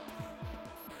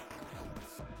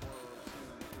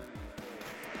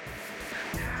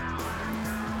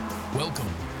Welcome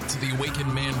to the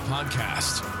Awakened Man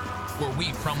podcast, where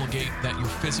we promulgate that your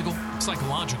physical,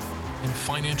 psychological, and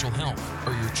financial health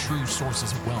are your true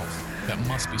sources of wealth that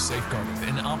must be safeguarded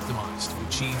and optimized to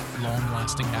achieve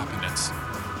long-lasting happiness.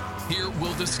 Here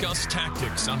we'll discuss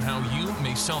tactics on how you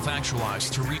may self-actualize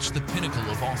to reach the pinnacle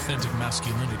of authentic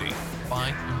masculinity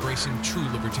by embracing true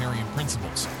libertarian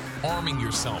principles, arming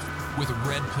yourself with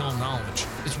red pill knowledge,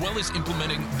 as well as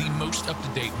implementing the most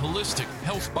up-to-date holistic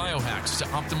health biohacks to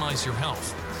optimize your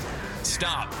health.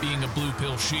 Stop being a blue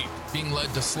pill sheep, being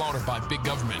led to slaughter by big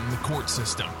government and the court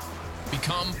system.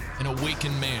 Become an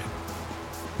awakened man.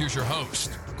 Here's your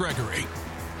host, Gregory.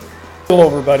 Hello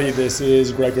everybody, this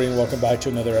is Gregory and welcome back to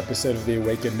another episode of The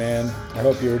Awakened Man. I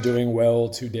hope you're doing well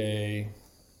today.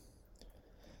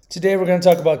 Today we're going to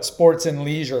talk about sports and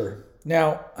leisure.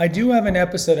 Now, I do have an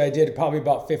episode I did probably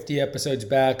about 50 episodes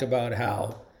back about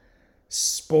how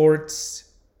sports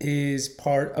is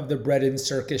part of the bread and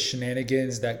circus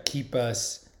shenanigans that keep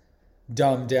us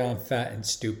dumbed down, fat, and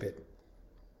stupid.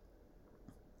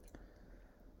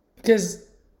 Because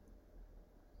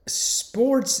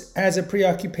sports as a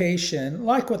preoccupation,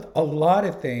 like with a lot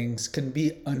of things, can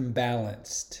be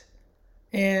unbalanced.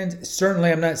 And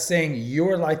certainly I'm not saying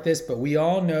you're like this, but we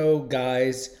all know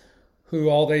guys who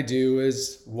all they do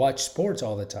is watch sports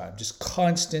all the time, just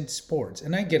constant sports.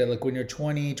 And I get it. Like when you're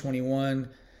 20, 21,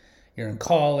 you're in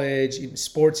college,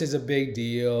 sports is a big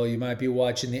deal. You might be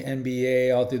watching the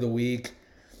NBA all through the week.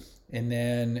 And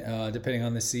then depending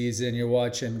on the season, you're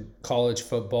watching college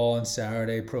football on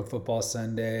Saturday, pro football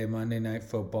Sunday, Monday night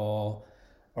football,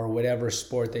 or whatever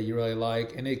sport that you really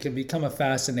like. And it can become a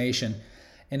fascination.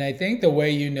 And I think the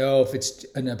way you know if it's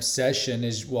an obsession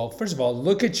is, well, first of all,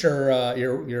 look at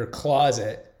your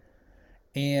closet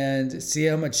and see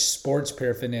how much sports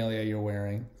paraphernalia you're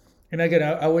wearing. And again,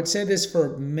 I would say this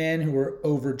for men who are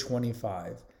over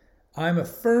 25. I'm a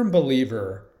firm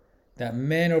believer that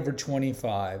men over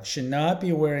 25 should not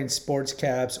be wearing sports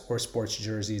caps or sports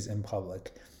jerseys in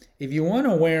public. If you want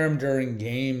to wear them during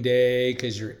game day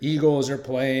because your Eagles are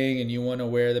playing and you want to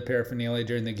wear the paraphernalia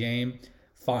during the game,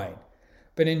 fine.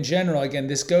 But in general, again,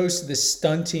 this goes to the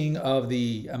stunting of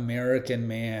the American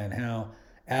man, how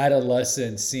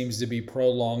adolescence seems to be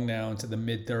prolonged now into the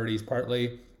mid-30s,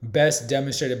 partly best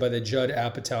demonstrated by the Judd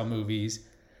Apatow movies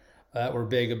that were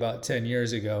big about 10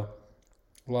 years ago,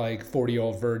 like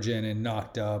 40-Year-Old Virgin and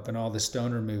Knocked Up and all the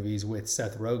stoner movies with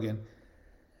Seth Rogen.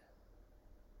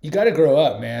 You got to grow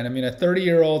up, man. I mean, a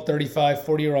 30-year-old, 35,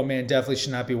 40-year-old man definitely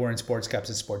should not be wearing sports caps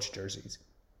and sports jerseys.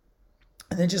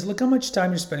 And then just look how much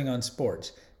time you're spending on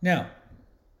sports. Now,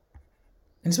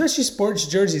 and especially sports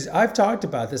jerseys, I've talked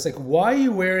about this. Like, why are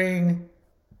you wearing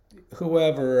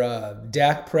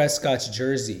Dak Prescott's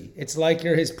jersey? It's like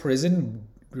you're his prison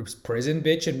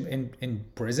bitch in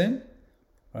prison,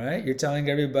 right? You're telling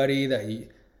everybody that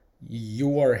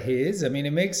you are his. I mean,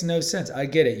 it makes no sense. I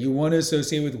get it. You want to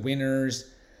associate with winners.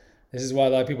 This is why a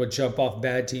lot of people jump off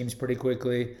bad teams pretty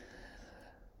quickly.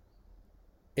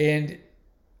 And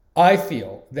I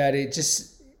feel that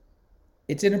it's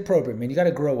inappropriate, man. You got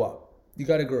to grow up. You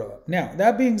got to grow up. Now,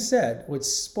 that being said, with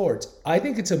sports, I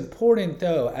think it's important,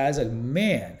 though, as a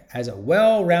man, as a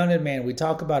well-rounded man, we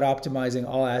talk about optimizing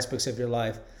all aspects of your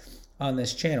life on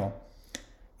this channel,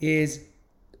 is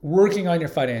working on your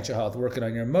financial health, working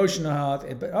on your emotional health,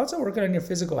 but also working on your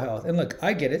physical health. And look,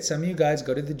 I get it. Some of you guys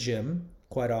go to the gym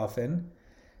quite often,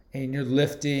 and you're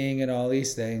lifting and all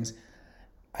these things.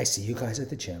 I see you guys at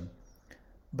the gym.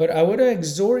 But I would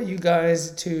exhort you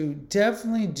guys to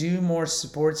definitely do more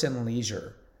sports and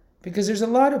leisure because there's a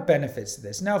lot of benefits to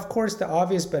this. Now, of course, the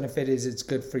obvious benefit is it's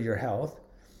good for your health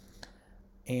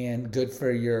and good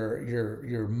for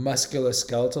your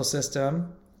musculoskeletal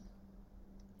system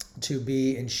to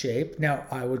be in shape. Now,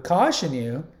 I would caution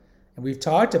you, and we've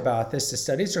talked about this, the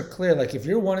studies are clear, like if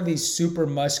you're one of these super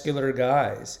muscular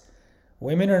guys,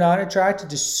 women are not attracted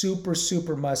to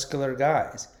super muscular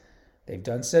guys. They've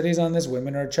done studies on this.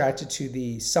 Women are attracted to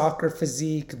the soccer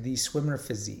physique, the swimmer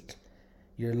physique.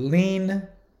 You're lean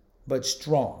but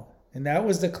strong. And that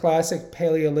was the classic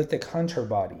Paleolithic hunter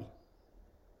body.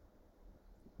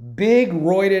 Big,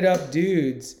 roided up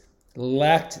dudes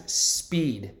lacked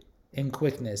speed and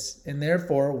quickness and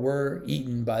therefore were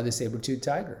eaten by the saber-toothed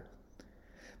tiger.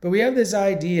 But we have this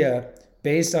idea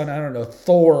based on,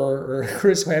 Thor or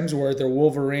Chris Hemsworth or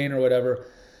Wolverine or whatever,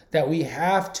 that we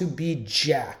have to be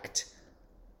jacked.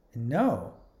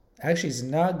 No, actually it's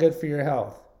not good for your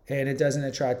health and it doesn't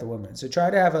attract the women. So try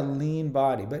to have a lean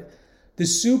body. But the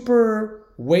super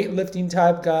weightlifting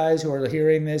type guys who are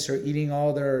hearing this or eating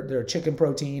all their chicken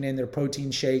protein and their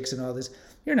protein shakes and all this,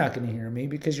 you're not going to hear me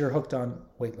because you're hooked on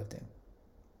weightlifting.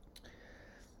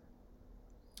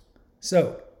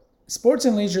 So, sports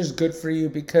and leisure is good for you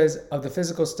because of the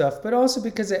physical stuff, but also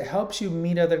because it helps you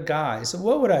meet other guys. So,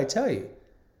 what would I tell you?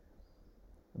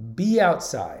 Be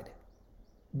outside,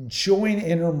 join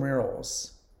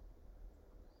intramurals.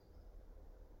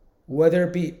 Whether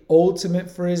it be ultimate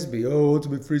frisbee. Oh,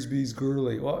 ultimate frisbee is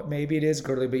girly. Well, maybe it is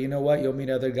girly, but you know what? You'll meet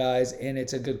other guys, and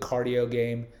it's a good cardio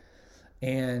game.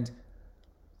 And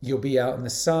you'll be out in the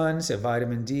sun. So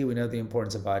vitamin D, we know the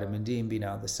importance of vitamin D and being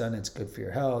out in the sun. It's good for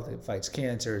your health. It fights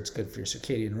cancer. It's good for your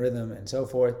circadian rhythm and so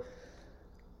forth.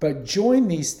 But join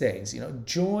these things.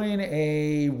 Join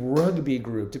a rugby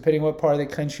group, depending what part of the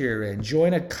country you're in.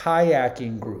 Join a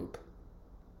kayaking group.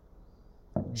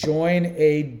 Join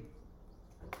a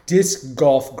disc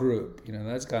golf group.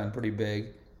 That's gotten pretty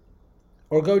big.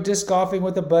 Or go disc golfing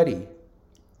with a buddy.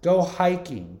 Go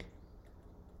hiking.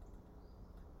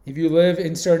 If you live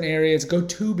in certain areas, go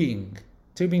tubing.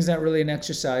 Tubing's not really an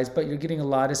exercise, but you're getting a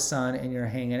lot of sun and you're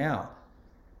hanging out.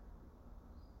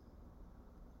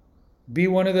 Be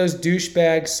one of those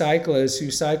douchebag cyclists who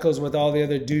cycles with all the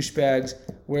other douchebags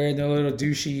wearing their little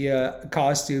douchey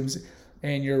costumes,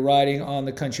 and you're riding on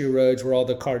the country roads where all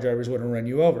the car drivers want to run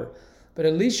you over. But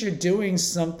at least you're doing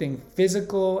something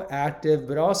physical, active,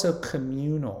 but also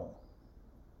communal.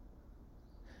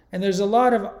 And there's a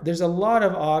lot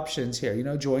of options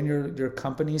here. Join your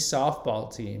company's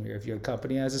softball team, or if your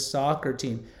company has a soccer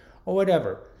team, or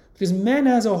whatever. Because men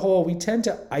as a whole, we tend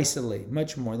to isolate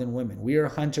much more than women. We are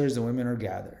hunters and women are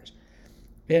gatherers.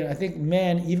 And I think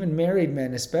men, even married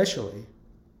men especially,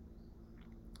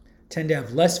 tend to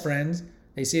have less friends.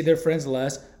 They see their friends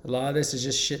less. A lot of this is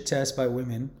just shit test by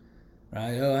women.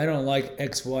 Right? Oh, I don't like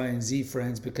X, Y, and Z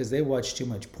friends because they watch too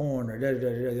much porn, or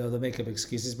they'll make up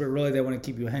excuses, but really they want to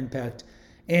keep you henpecked.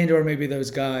 And or maybe those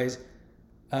guys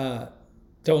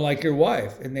don't like your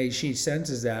wife, and she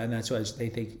senses that, and that's why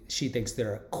she thinks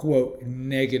they're a, quote,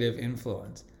 negative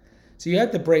influence. So you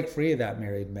have to break free of that,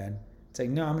 married men. It's like,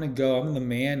 no, I'm the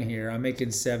man here. I'm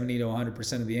making 70 to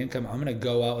 100% of the income. I'm going to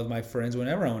go out with my friends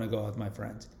whenever I want to go out with my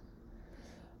friends.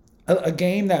 A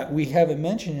game that we haven't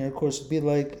mentioned here, of course, would be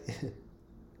like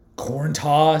corn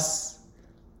toss,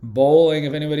 bowling,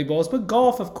 if anybody bowls, but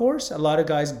golf, of course. A lot of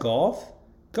guys golf.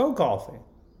 Go golfing.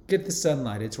 Get the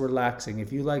sunlight. It's relaxing.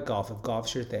 If you like golf, if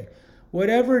golf's your thing.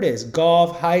 Whatever it is,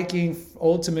 golf, hiking,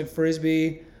 ultimate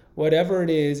frisbee, whatever it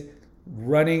is,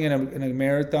 running in a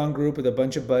marathon group with a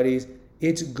bunch of buddies,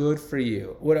 it's good for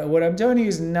you. What I'm telling you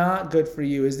is not good for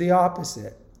you is the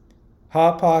opposite.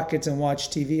 Hot Pockets and watch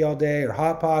TV all day, or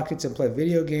Hot Pockets and play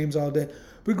video games all day.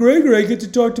 But Gregor, I get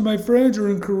to talk to my friends who are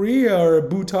in Korea or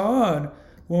Bhutan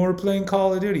when we're playing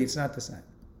Call of Duty. It's not the same.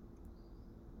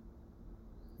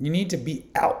 You need to be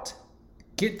out.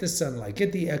 Get the sunlight,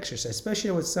 get the exercise,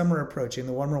 especially with summer approaching,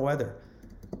 the warmer weather.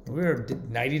 We were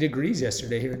 90 degrees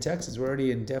yesterday here in Texas. We're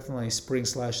already in definitely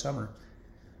spring/summer.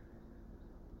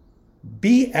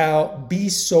 Be out, be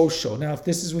social. Now, if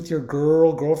this is with your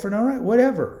girlfriend, all right,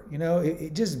 whatever.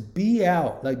 Just be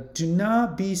out. Like, do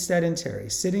not be sedentary.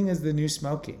 Sitting is the new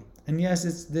smoking. And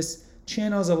yes, this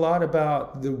channel is a lot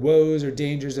about the woes or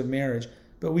dangers of marriage,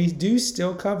 but we do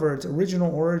still cover its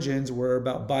original origins were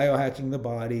about biohacking the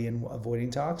body and avoiding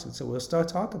toxins. So we'll still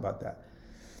talk about that.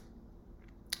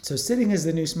 So sitting is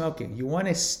the new smoking. You want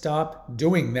to stop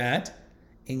doing that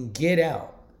and get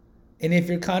out. And if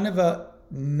you're kind of a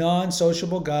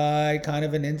non-sociable guy, kind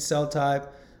of an incel type,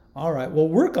 all right, well,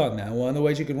 work on that. One of the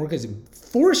ways you can work is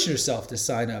force yourself to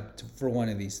sign up for one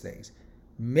of these things.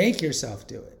 Make yourself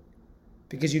do it,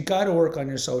 because you got to work on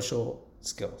your social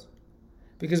skills.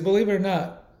 Because believe it or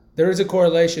not, there is a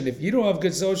correlation. If you don't have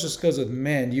good social skills with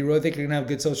men, do you really think you're going to have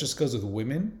good social skills with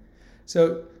women?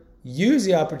 So use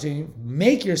the opportunity,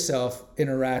 make yourself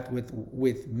interact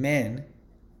with men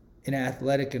in an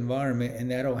athletic environment,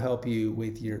 and that'll help you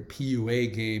with your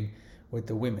PUA game with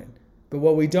the women. But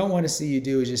what we don't want to see you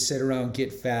do is just sit around,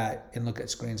 get fat, and look at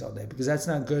screens all day, because that's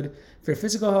not good for your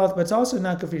physical health, but it's also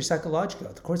not good for your psychological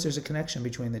health. Of course, there's a connection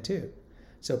between the two.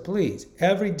 So please,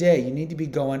 every day you need to be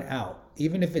going out,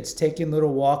 even if it's taking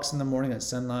little walks in the morning at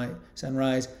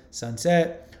sunrise,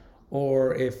 sunset,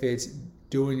 or if it's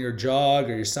doing your jog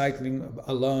or you're cycling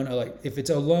alone. Or like, if it's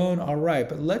alone, all right,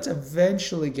 but let's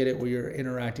eventually get it where you're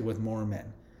interacting with more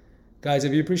men. Guys,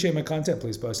 if you appreciate my content,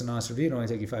 please post an honest review. It'll only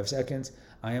take you 5 seconds.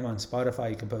 I am on Spotify.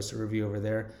 You can post a review over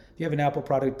there. If you have an Apple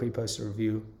product, please post a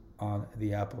review on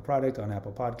the Apple product, on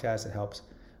Apple Podcasts. It helps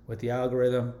with the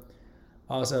algorithm.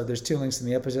 Also, there's 2 links in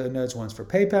the episode notes. One's for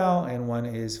PayPal and one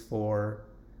is for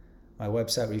my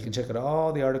website, where you can check out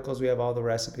all the articles. We have all the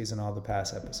recipes and all the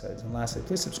past episodes. And lastly,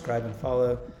 please subscribe and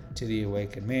follow to The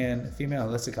Awakened Man, female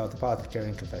holistic health apothecary,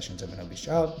 and Confessions of an Obese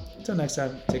Child. Until next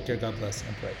time, take care, God bless,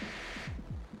 and pray.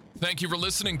 Thank you for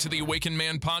listening to the Awakened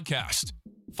Man Podcast.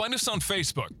 Find us on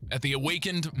Facebook at the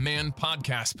Awakened Man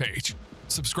Podcast page.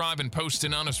 Subscribe and post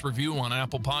an honest review on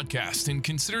Apple Podcasts, and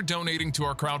consider donating to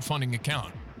our crowdfunding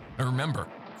account. And remember,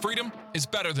 freedom is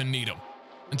better than Needham.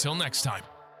 Until next time.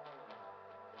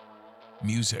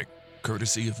 Music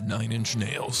courtesy of Nine Inch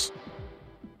Nails.